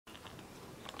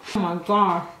Oh my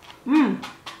gosh. Mmm.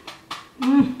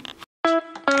 Mmm.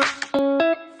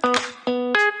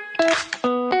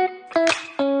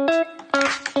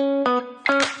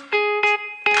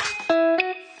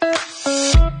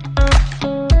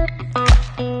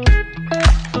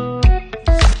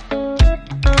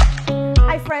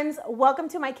 Welcome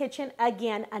to my kitchen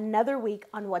again, another week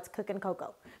on What's Cookin'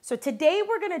 Coco. So today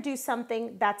we're gonna do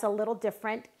something that's a little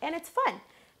different and it's fun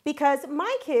because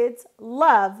my kids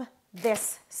love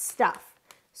this stuff.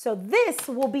 So this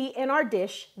will be in our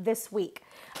dish this week.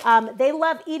 They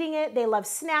love eating it, they love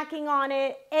snacking on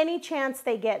it. Any chance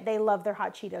they get, they love their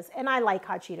Hot Cheetos, and I like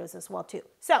Hot Cheetos as well too.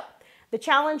 So the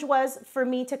challenge was for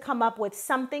me to come up with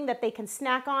something that they can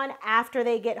snack on after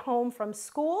they get home from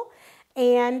school,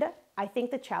 and I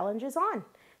think the challenge is on.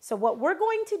 So what we're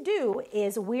going to do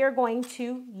is we are going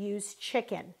to use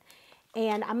chicken.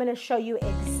 And I'm going to show you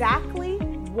exactly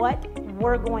what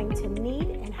we're going to need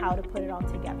and how to put it all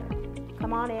together.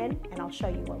 Come on in and I'll show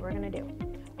you what we're going to do.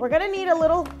 We're going to need a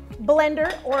little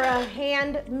blender or a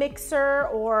hand mixer,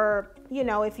 or, you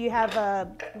know, if you have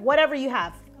a, whatever you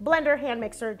have, blender, hand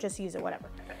mixer, just use it, whatever.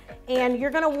 And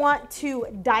you're going to want to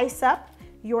dice up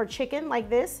your chicken like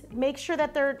this. Make sure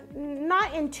that they're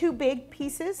not in too big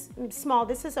pieces, small.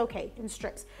 This is okay in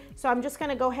strips. So I'm just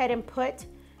gonna go ahead and put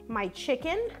my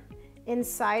chicken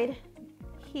inside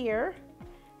here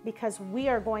because we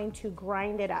are going to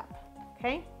grind it up,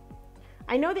 okay?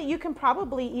 I know that you can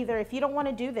probably either, if you don't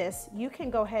wanna do this, you can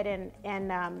go ahead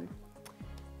and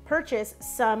purchase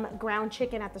some ground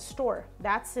chicken at the store.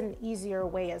 That's an easier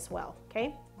way as well,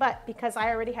 okay? But because I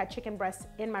already had chicken breasts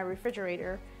in my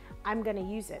refrigerator, I'm gonna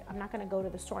use it. I'm not gonna go to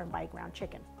the store and buy ground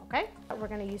chicken, okay? We're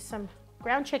gonna use some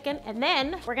ground chicken, and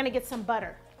then we're gonna get some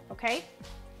butter, okay?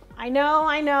 I know,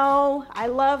 I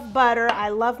love butter, I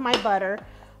love my butter,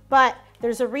 but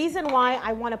there's a reason why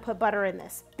I wanna put butter in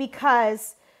this,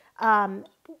 because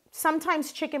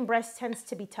sometimes chicken breast tends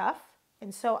to be tough,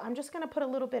 and so I'm just gonna put a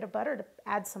little bit of butter to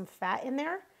add some fat in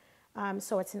there,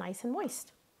 so it's nice and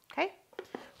moist, okay?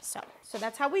 So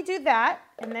that's how we do that,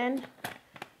 and then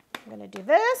I'm gonna do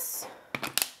this,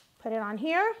 put it on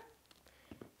here,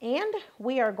 and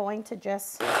we are going to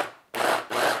just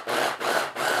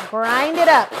grind it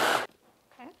up.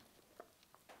 Okay,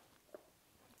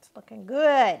 it's looking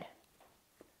good.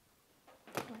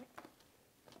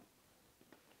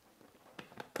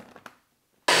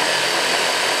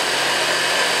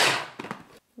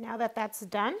 Now that that's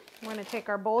done, we're gonna take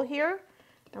our bowl here,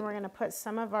 and we're gonna put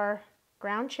some of our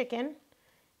ground chicken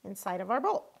inside of our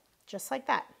bowl, just like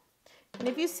that. And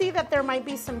if you see that there might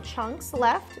be some chunks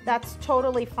left, that's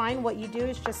totally fine. What you do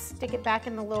is just stick it back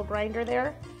in the little grinder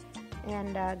there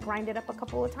and grind it up a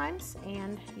couple of times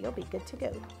and you'll be good to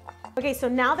go. Okay, so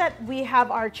now that we have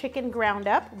our chicken ground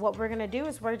up, what we're gonna do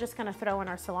is we're just gonna throw in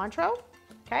our cilantro,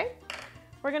 okay?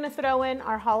 We're gonna throw in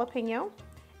our jalapeno,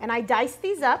 and I dice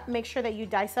these up. Make sure that you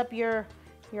dice up your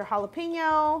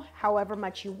jalapeno however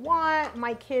much you want.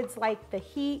 My kids like the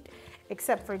heat,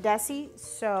 except for Desi,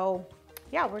 so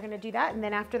yeah, we're gonna do that. And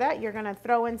then after that, you're gonna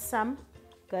throw in some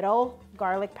good old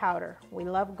garlic powder. We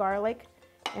love garlic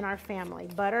in our family.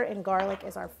 Butter and garlic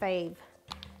is our fave.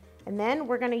 And then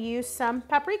we're gonna use some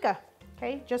paprika,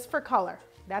 okay? Just for color.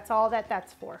 That's all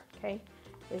that's for, okay?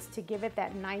 Is to give it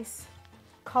that nice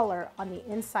color on the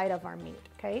inside of our meat,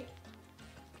 okay?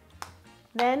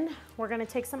 Then we're gonna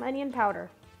take some onion powder.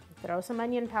 Throw some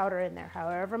onion powder in there,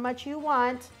 however much you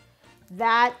want.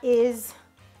 That is,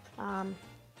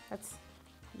 that's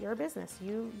your business.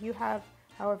 You have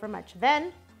however much.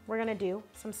 Then we're gonna do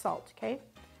some salt, okay?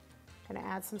 Gonna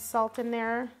add some salt in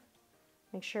there.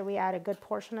 Make sure we add a good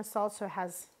portion of salt so it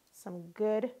has some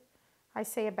good, I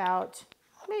say about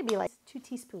maybe like 2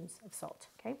 teaspoons of salt,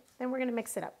 okay? Then we're gonna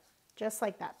mix it up, just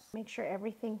like that. Make sure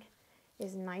everything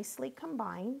is nicely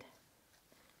combined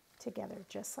together,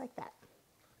 just like that.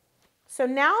 So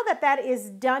now that that is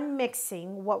done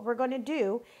mixing, what we're gonna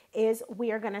do is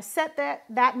we are gonna set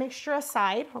that mixture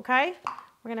aside, okay?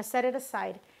 We're gonna set it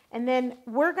aside. And then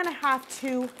we're gonna have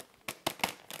to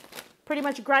pretty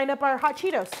much grind up our Hot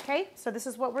Cheetos, okay? So this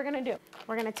is what we're gonna do.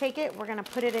 We're gonna take it, we're gonna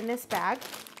put it in this bag,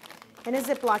 in a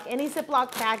Ziploc, any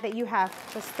Ziploc bag that you have.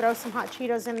 Just throw some Hot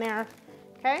Cheetos in there,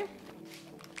 okay?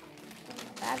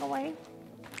 Bag away.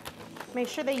 Make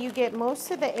sure that you get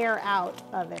most of the air out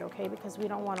of it, okay? Because we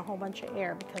don't want a whole bunch of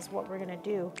air, because what we're gonna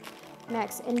do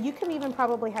next, and you can even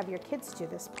probably have your kids do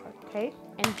this part, okay?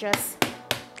 And just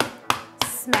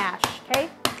smash, okay?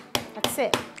 That's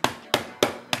it.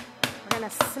 We're gonna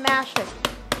smash it.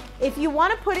 If you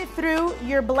wanna put it through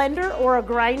your blender or a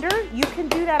grinder, you can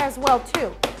do that as well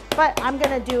too. But I'm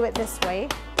gonna do it this way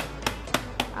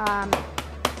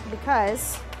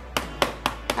because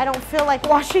I don't feel like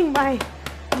washing my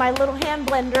little hand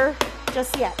blender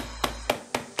just yet.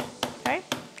 Okay,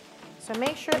 so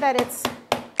make sure that it's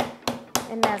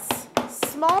in as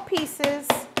small pieces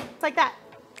like that.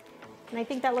 And I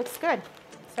think that looks good.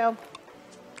 So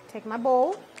take my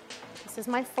bowl. This is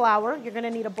my flour. You're gonna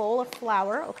need a bowl of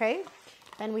flour, okay?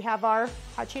 Then we have our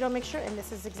hot Cheeto mixture, and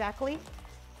this is exactly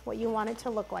what you want it to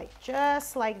look like,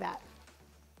 just like that,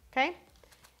 okay?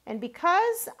 And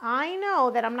because I know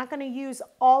that I'm not gonna use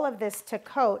all of this to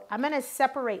coat, I'm gonna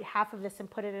separate half of this and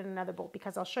put it in another bowl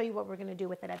because I'll show you what we're gonna do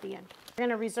with it at the end. We're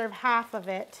gonna reserve half of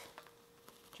it,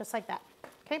 just like that,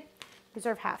 okay?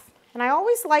 Reserve half. And I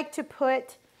always like to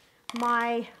put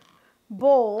my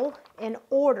bowl in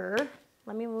order.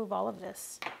 Let me move all of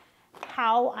this.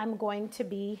 How I'm going to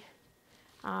be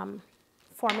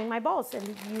forming my balls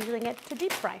and using it to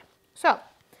deep fry. So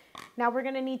now we're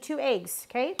gonna need 2 eggs,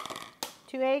 okay?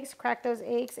 2 eggs, crack those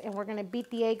eggs, and we're gonna beat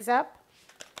the eggs up.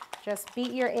 Just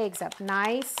beat your eggs up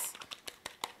nice.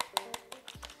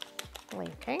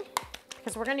 Okay?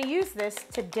 Because we're gonna use this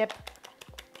to dip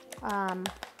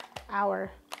our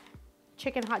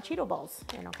chicken hot Cheeto balls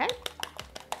in, okay?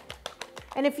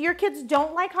 And if your kids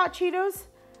don't like hot Cheetos,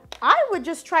 I would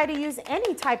just try to use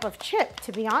any type of chip,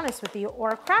 to be honest with you,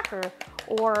 or a cracker,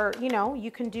 or, you know, you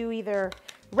can do either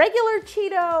regular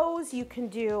Cheetos, you can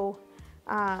do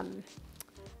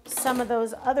some of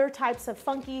those other types of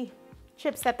funky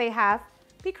chips that they have.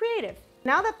 Be creative.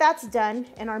 Now that that's done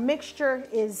and our mixture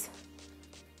is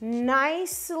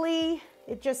nicely,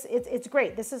 it's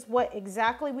great. This is what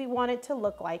exactly we want it to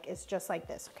look like. It's just like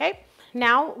this, okay?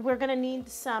 Now we're gonna need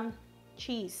some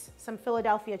cheese, some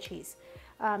Philadelphia cheese,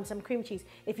 some cream cheese.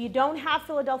 If you don't have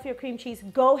Philadelphia cream cheese,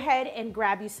 go ahead and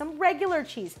grab you some regular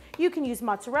cheese. You can use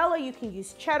mozzarella, you can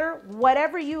use cheddar,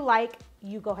 whatever you like,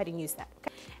 you go ahead and use that.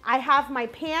 Okay? I have my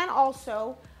pan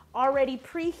also already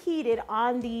preheated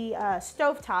on the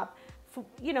stovetop,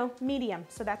 you know, medium.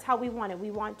 So that's how we want it.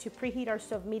 We want to preheat our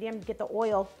stove medium, get the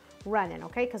oil running,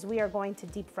 okay? Because we are going to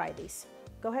deep fry these.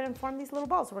 Go ahead and form these little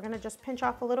balls. We're gonna just pinch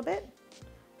off a little bit.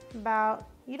 About,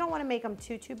 you don't want to make them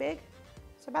too big.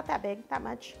 So about that big, that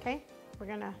much, okay? We're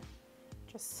gonna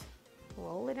just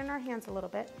roll it in our hands a little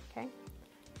bit, okay?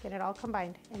 Get it all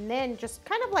combined. And then just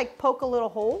kind of like poke a little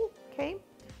hole, okay?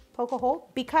 Poke a hole,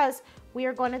 because we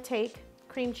are going to take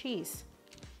cream cheese,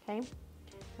 okay?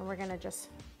 And we're gonna just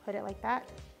put it like that.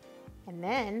 And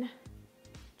then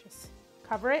just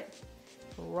cover it,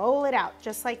 roll it out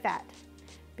just like that.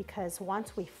 Because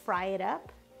once we fry it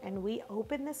up and we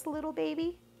open this little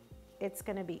baby, it's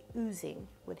gonna be oozing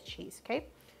with cheese, okay?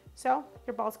 So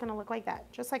your ball's gonna look like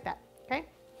that, just like that, okay?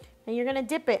 And you're gonna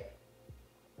dip it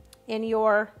in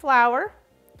your flour,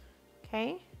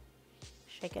 okay?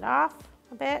 Shake it off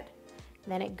a bit.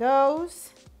 Then it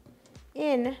goes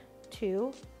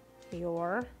into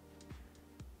your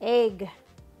egg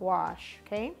wash,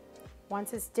 okay?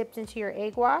 Once it's dipped into your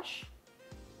egg wash,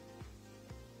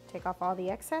 take off all the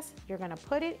excess. You're gonna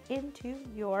put it into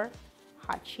your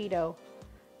hot Cheeto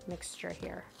mixture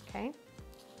here, okay?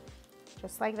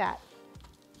 Just like that.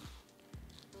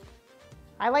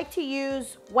 I like to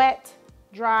use wet,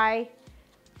 dry,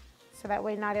 so that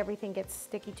way not everything gets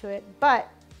sticky to it, but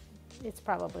it's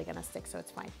probably gonna stick, so it's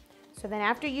fine. So then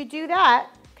after you do that,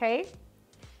 okay,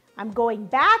 I'm going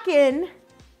back in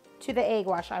to the egg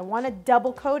wash. I wanna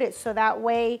double coat it so that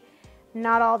way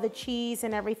not all the cheese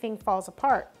and everything falls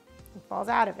apart. It falls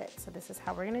out of it. So this is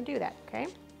how we're gonna do that, okay?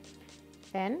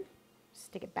 Then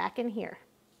stick it back in here,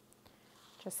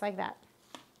 just like that,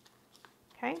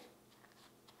 okay?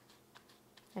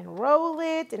 And roll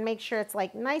it and make sure it's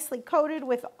like nicely coated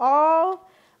with all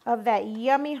of that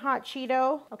yummy hot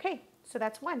Cheeto. Okay, so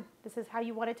that's one. This is how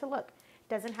you want it to look.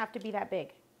 Doesn't have to be that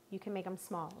big. You can make them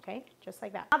small, okay? Just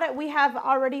like that. Now that we have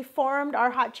already formed our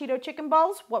hot Cheeto chicken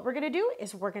balls, what we're gonna do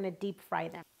is we're gonna deep fry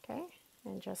them, okay?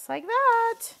 And just like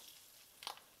that.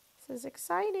 This is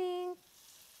exciting.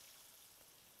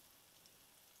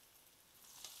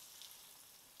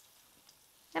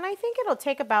 And I think it'll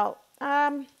take about,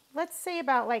 let's say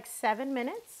about like 7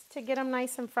 minutes to get them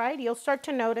nice and fried. You'll start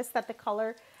to notice that the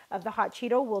color of the hot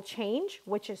Cheeto will change,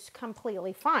 which is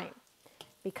completely fine.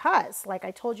 Because, like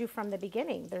I told you from the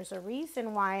beginning, there's a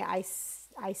reason why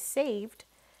I saved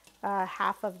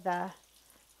half of the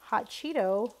hot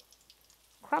Cheeto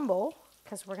crumble,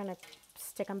 because we're gonna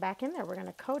stick them back in there. We're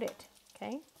gonna coat it,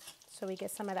 okay? So we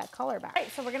get some of that color back. All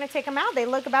right, so we're gonna take them out. They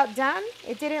look about done.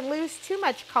 It didn't lose too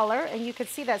much color, and you could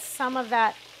see that some of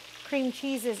that cream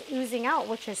cheese is oozing out,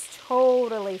 which is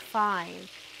totally fine.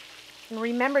 And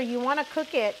remember, you wanna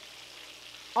cook it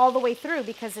all the way through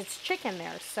because it's chicken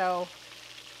there, so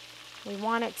We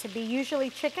want it to be, usually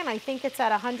chicken, I think it's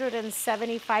at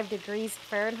 175 degrees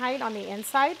Fahrenheit on the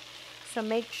inside. So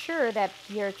make sure that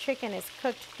your chicken is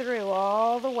cooked through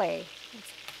all the way.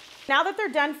 Now that they're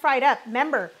done fried up,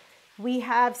 remember, we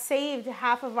have saved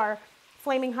half of our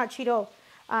flaming hot Cheeto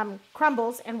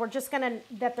crumbles, and we're just gonna,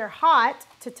 that they're hot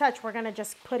to touch, we're gonna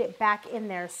just put it back in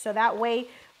there. So that way,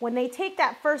 when they take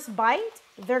that first bite,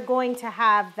 they're going to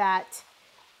have that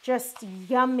just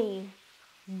yummy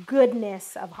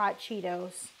goodness of hot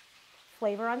Cheetos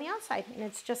flavor on the outside. And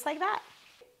it's just like that.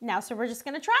 Now, so we're just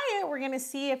gonna try it. We're gonna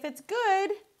see if it's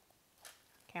good.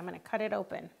 Okay, I'm gonna cut it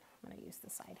open. I'm gonna use the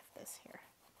side of this here.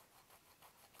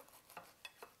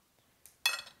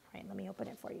 All right, let me open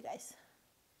it for you guys.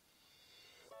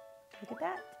 Look at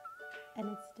that. And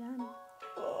it's done.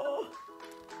 Oh.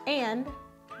 And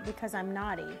because I'm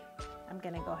naughty, I'm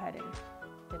gonna go ahead and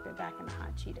dip it back in the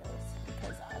hot Cheetos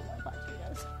because I love hot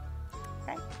Cheetos.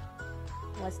 Okay,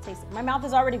 let's taste it. My mouth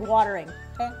is already watering,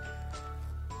 okay?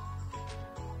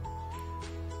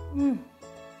 Mmm.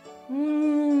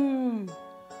 Mmm.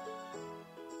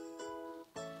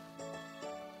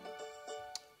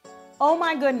 Oh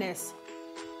my goodness.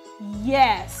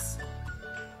 Yes.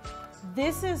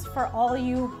 This is for all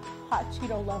you hot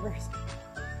Cheeto lovers.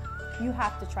 You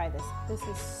have to try this. This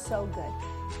is so good.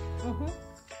 Mm-hmm.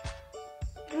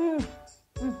 Mm.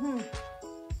 Mm-hmm.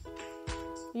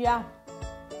 Yeah.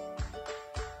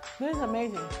 This is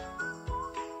amazing.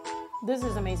 This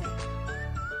is amazing.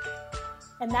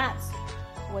 And that's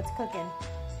what's cooking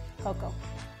Coco.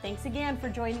 Thanks again for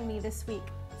joining me this week.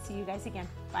 See you guys again.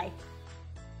 Bye.